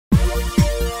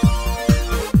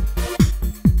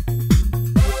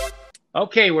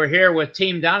Okay, we're here with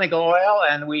Team Donegal,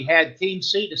 and we had Team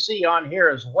C to C on here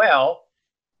as well,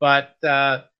 but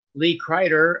Lee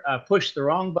Kreider pushed the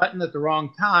wrong button at the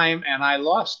wrong time, and I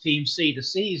lost Team C to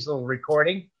C's little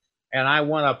recording, and I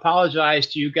want to apologize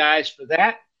to you guys for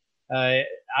that.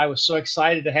 I was so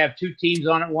excited to have two teams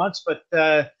on at once,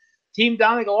 but Team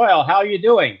Donegal, how are you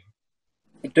doing?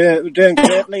 Doing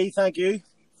great, Lee. Thank you.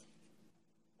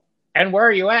 And where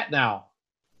are you at now?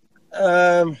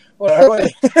 Where are we?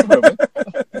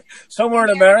 Somewhere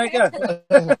in America.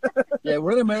 Yeah,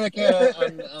 we're in America,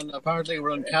 and apparently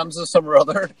we're in Kansas somewhere or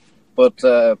other. But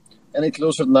any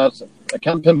closer than that, I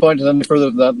can't pinpoint it any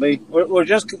further than that, Lee. We're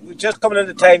just coming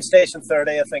into time station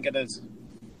 30, I think it is.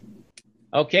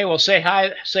 Okay, well, say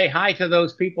hi to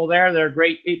those people there. They're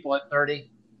great people at 30.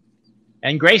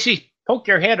 And Gracie, poke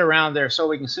your head around there so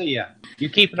we can see you. You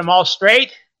keeping them all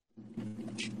straight?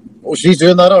 Oh, she's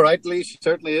doing that all right, Lee. She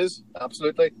certainly is.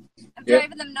 Absolutely. I'm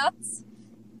driving them nuts.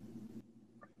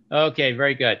 Okay,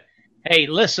 very good. Hey,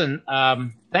 listen,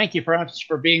 thank you very much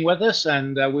for being with us,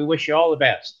 and we wish you all the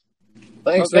best.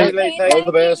 Thanks, Okay, Lee. Lee. All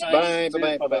the best. Bye.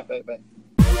 Bye. Bye. Bye.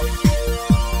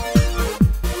 Bye.